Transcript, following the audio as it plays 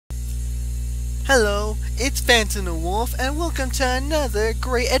Hello, it's Phantom the Wolf, and welcome to another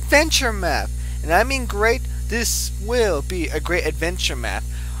great adventure map. And I mean great, this will be a great adventure map.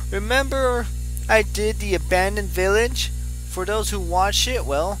 Remember I did the abandoned village? For those who watch it,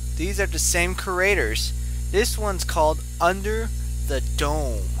 well, these are the same creators. This one's called Under the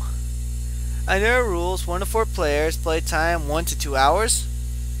Dome. And there are rules: 1 to 4 players, playtime 1 to 2 hours.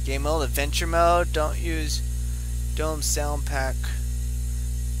 Game mode, adventure mode, don't use Dome sound pack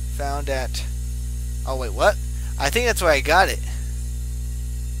found at... Oh wait, what? I think that's where I got it.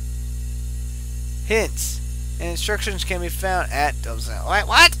 Hints and instructions can be found at Dome sound. Wait,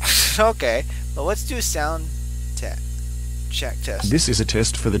 what? Okay, but let's do a sound check test. This is a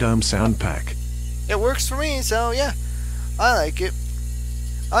test for the Dome sound pack. It works for me, so yeah, I like it.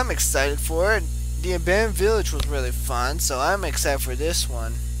 I'm excited for it. The abandoned village was really fun, so I'm excited for this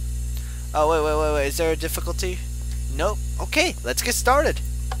one. Oh wait, is there a difficulty? Nope. Okay, let's get started.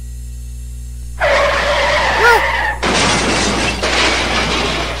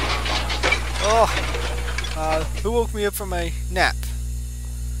 Who woke me up from my nap?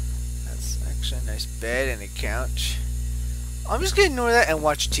 That's actually a nice bed and a couch. I'm just gonna ignore that and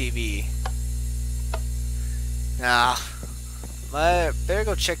watch TV. Nah, I better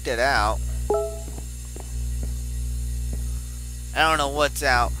go check that out. I don't know what's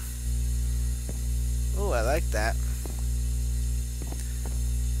out. Ooh, I like that.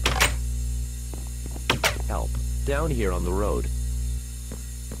 Help. Down here on the road.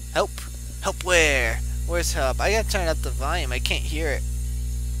 Help? Help where? Where's help? I gotta turn up the volume. I can't hear it.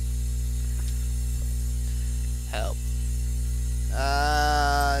 Help.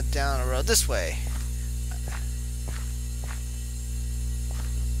 Down the road. This way.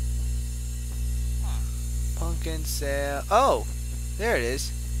 Pumpkin sale. Oh! There it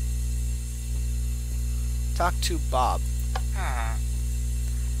is. Talk to Bob.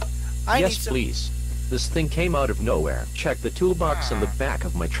 Yes, please. This thing came out of nowhere. Check the toolbox on the back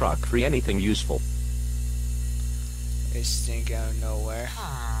of my truck for anything useful. This thing out of nowhere.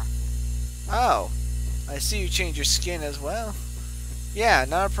 Oh, I see you change your skin as well. Yeah,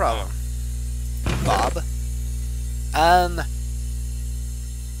 not a problem. Bob. I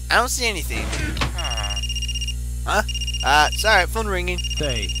don't see anything. Huh? Sorry, phone ringing.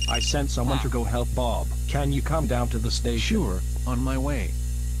 Hey, I sent someone to go help Bob. Can you come down to the station? Sure, on my way.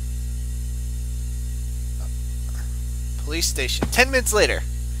 Police station. 10 minutes later.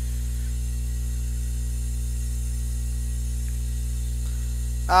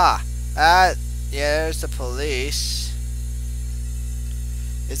 Yeah, there's the police.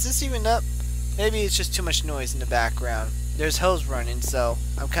 Is this even up? Maybe it's just too much noise in the background. There's hose running, so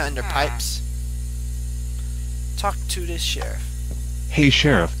I'm kind of under pipes. Talk to this sheriff. Hey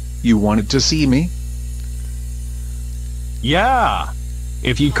Sheriff, you wanted to see me? Yeah!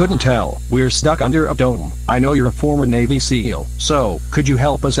 If you couldn't tell, we're stuck under a dome. I know you're a former Navy SEAL, so could you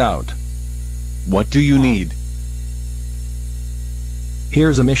help us out? What do you need?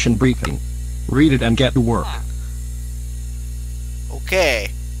 Here's a mission briefing. Read it and get to work.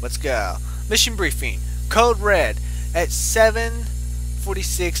 Okay, let's go. Mission briefing. Code red. At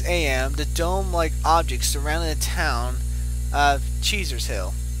 7:46 a.m., the dome-like objects surrounding the town of Cheezer's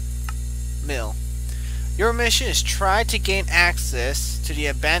Mill. Your mission is try to gain access to the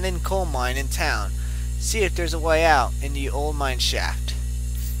abandoned coal mine in town. See if there's a way out in the old mine shaft.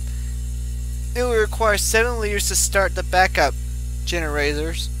 It will require 7 liters to start the backup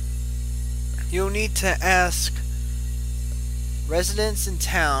generators. You'll need to ask residents in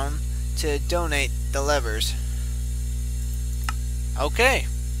town to donate the levers. Okay.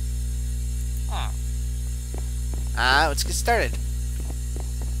 Let's get started.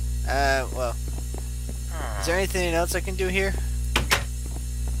 Well, is there anything else I can do here?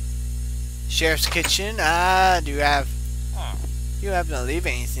 Sheriff's kitchen. Do you have... You haven't to leave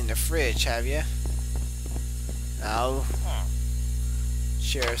anything in the fridge, have you? No.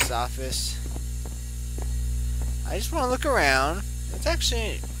 Sheriff's office. I just want to look around. It's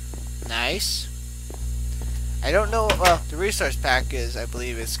actually nice. I don't know. Well, the resource pack is, I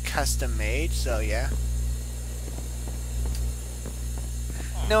believe, is custom made. So yeah.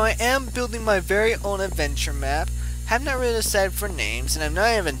 Now I am building my very own adventure map. Have not really decided for names, and I'm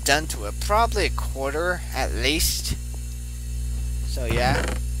not even done to it. Probably a quarter at least. So yeah.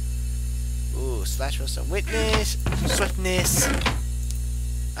 Ooh, slash was a witness, swiftness.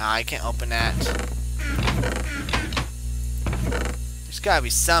 I can't open that. There's gotta be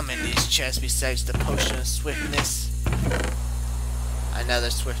some in these chests besides the potion of swiftness. Another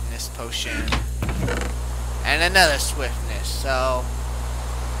swiftness potion. And another swiftness, so...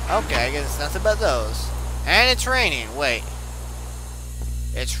 Okay, I guess it's nothing but those. And it's raining, wait.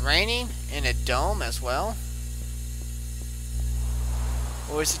 It's raining in a dome as well?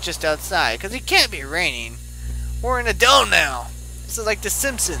 Or is it just outside? Because it can't be raining. We're in a dome now. This is like The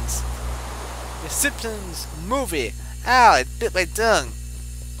Simpsons. The Simpsons movie. Ow, it bit my tongue.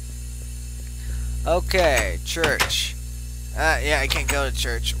 Okay, church. Yeah, I can't go to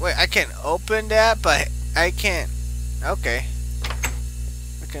church. Wait, I can open that, but I can't. Okay.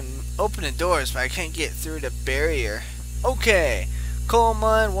 I can open the doors, but I can't get through the barrier. Okay. Coal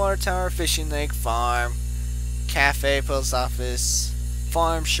mine, water tower, fishing lake, farm, cafe, post office,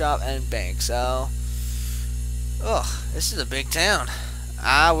 farm shop, and bank. So, this is a big town.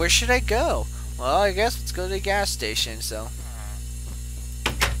 Where should I go? Well, I guess let's go to the gas station. So,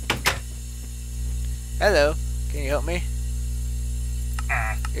 hello. Can you help me?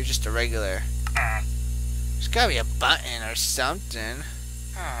 You're just a regular. There's gotta be a button or something.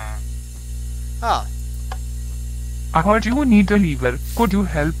 Oh. I heard you need a lever. Could you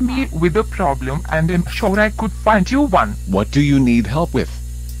help me with a problem, and I'm sure I could find you one. What do you need help with?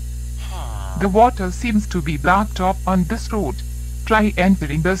 The water seems to be blocked up on this road. Try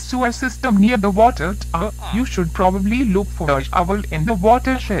entering the sewer system near the water tower. You should probably look for a shovel in the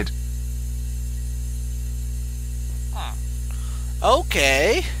watershed.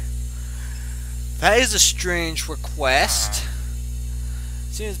 Okay. That is a strange request.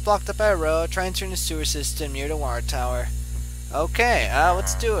 Seems blocked up by a road. Try and turn the sewer system near the water tower. Okay,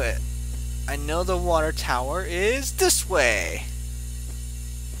 let's do it. I know the water tower is this way.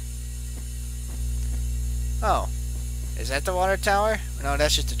 Oh. Is that the water tower? No,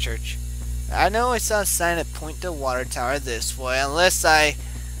 that's just a church. I know I saw a sign that pointed the water tower this way, unless I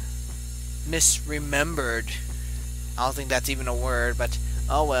misremembered. I don't think that's even a word, but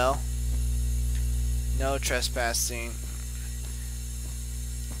oh well. No trespassing.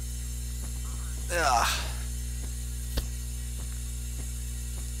 Ugh.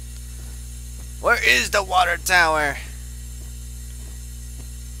 Where is the water tower?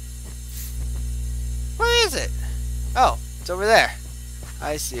 Where is it? Oh, it's over there.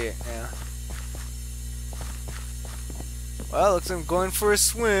 I see it now. Well, looks like I'm going for a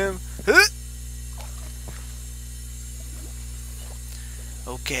swim. Huh?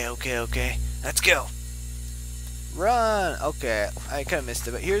 Okay. Let's go. Run! Okay, I kind of missed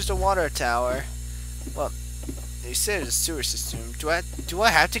it, but here's the water tower. Well, they said it's a sewer system. Do I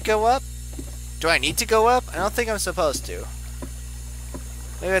have to go up? Do I need to go up? I don't think I'm supposed to.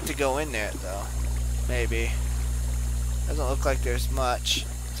 Maybe I have to go in there, though. Maybe. Doesn't look like there's much.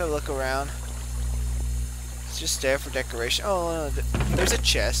 Let's have a look around. It's just there for decoration. Oh, no, there's a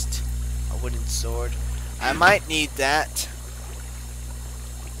chest. A wooden sword. I might need that.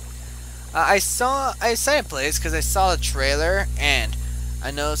 I saw a place because I saw the trailer and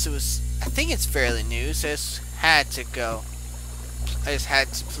I noticed it was. I think it's fairly new, so I just had to go. I just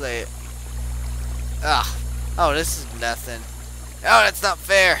had to play it. Ugh. Oh, this is nothing. Oh, that's not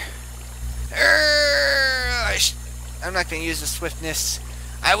fair. I'm not gonna use the swiftness.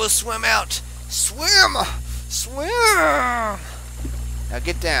 I will swim out. Swim! Swim! Now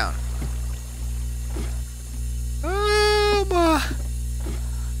get down.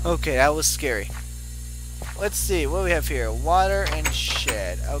 Okay, that was scary. Let's see, what do we have here? Water and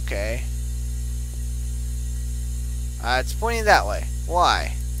shed. Okay. It's pointing that way.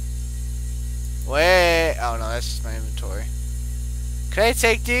 Why? Wait. Oh no, that's just my inventory. Can I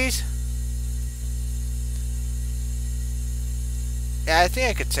take these? Yeah, I think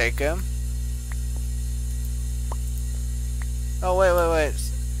I could take them. Oh, wait.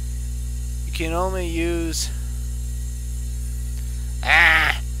 You can only use...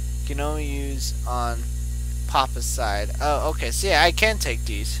 You can only use on Papa's side. Oh, okay. So yeah, I can take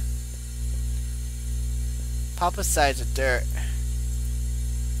these. Papa's side's of dirt.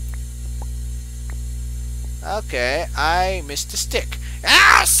 Okay, I missed a stick.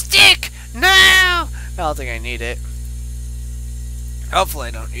 Ah, stick! No! I don't think I need it. Hopefully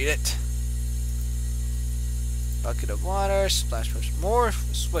I don't need it. Bucket of water, splash potion, more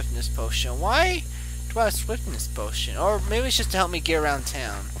swiftness potion. Why do I have a swiftness potion? Or maybe it's just to help me get around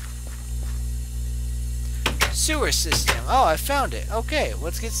town. Sewer system. Oh, I found it. Okay,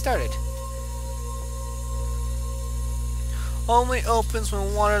 let's get started. Only opens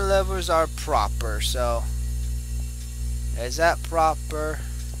when water levels are proper. So, is that proper?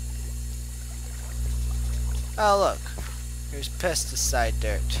 Oh, look. Here's pesticide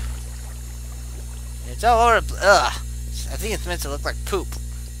dirt. It's all over the ugh. I think it's meant to look like poop.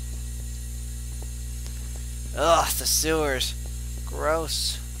 Ugh, the sewers.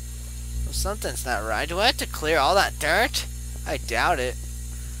 Gross. Well, something's not right. Do I have to clear all that dirt? I doubt it.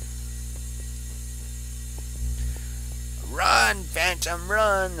 Run, Phantom,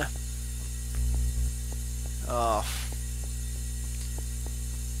 run! Oh.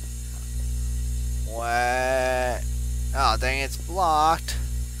 What? Oh, dang, it's blocked.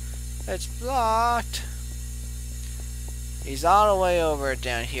 It's blocked. He's all the way over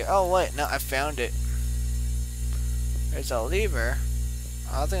down here. Oh, wait, no, I found it. There's a lever.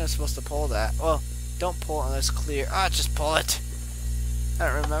 I don't think I'm supposed to pull that. Well, don't pull it unless it's clear. Ah, just pull it. I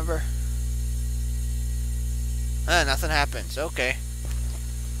don't remember. Ah, nothing happens. Okay.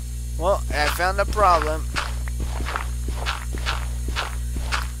 Well, I found a problem.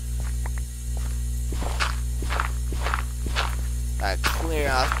 I clear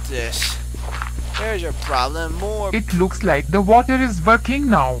out this. There's your problem. More. It looks like the water is working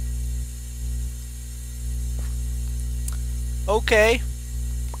now. Okay.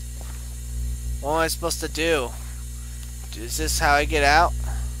 What am I supposed to do? Is this how I get out?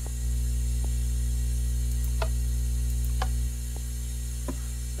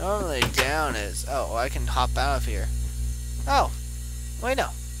 Normally down is... Oh, I can hop out of here. Oh. Wait, no.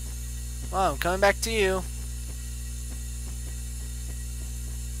 Well, I'm coming back to you.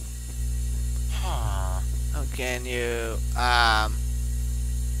 How can you...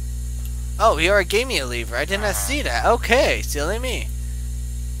 Oh, you already gave me a lever. I did not see that. Okay, silly me.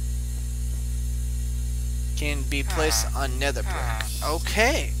 Can be placed on nether brick.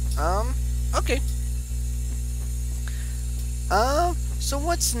 Okay. Okay. So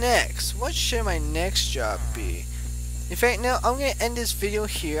what's next? What should my next job be? In fact, now I'm gonna end this video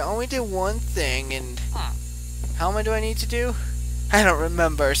here. I only did one thing, and how many do I need to do? I don't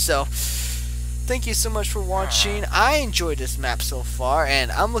remember, so thank you so much for watching. I enjoyed this map so far,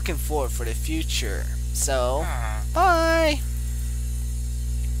 and I'm looking forward for the future. So, bye!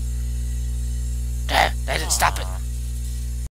 That didn't stop it.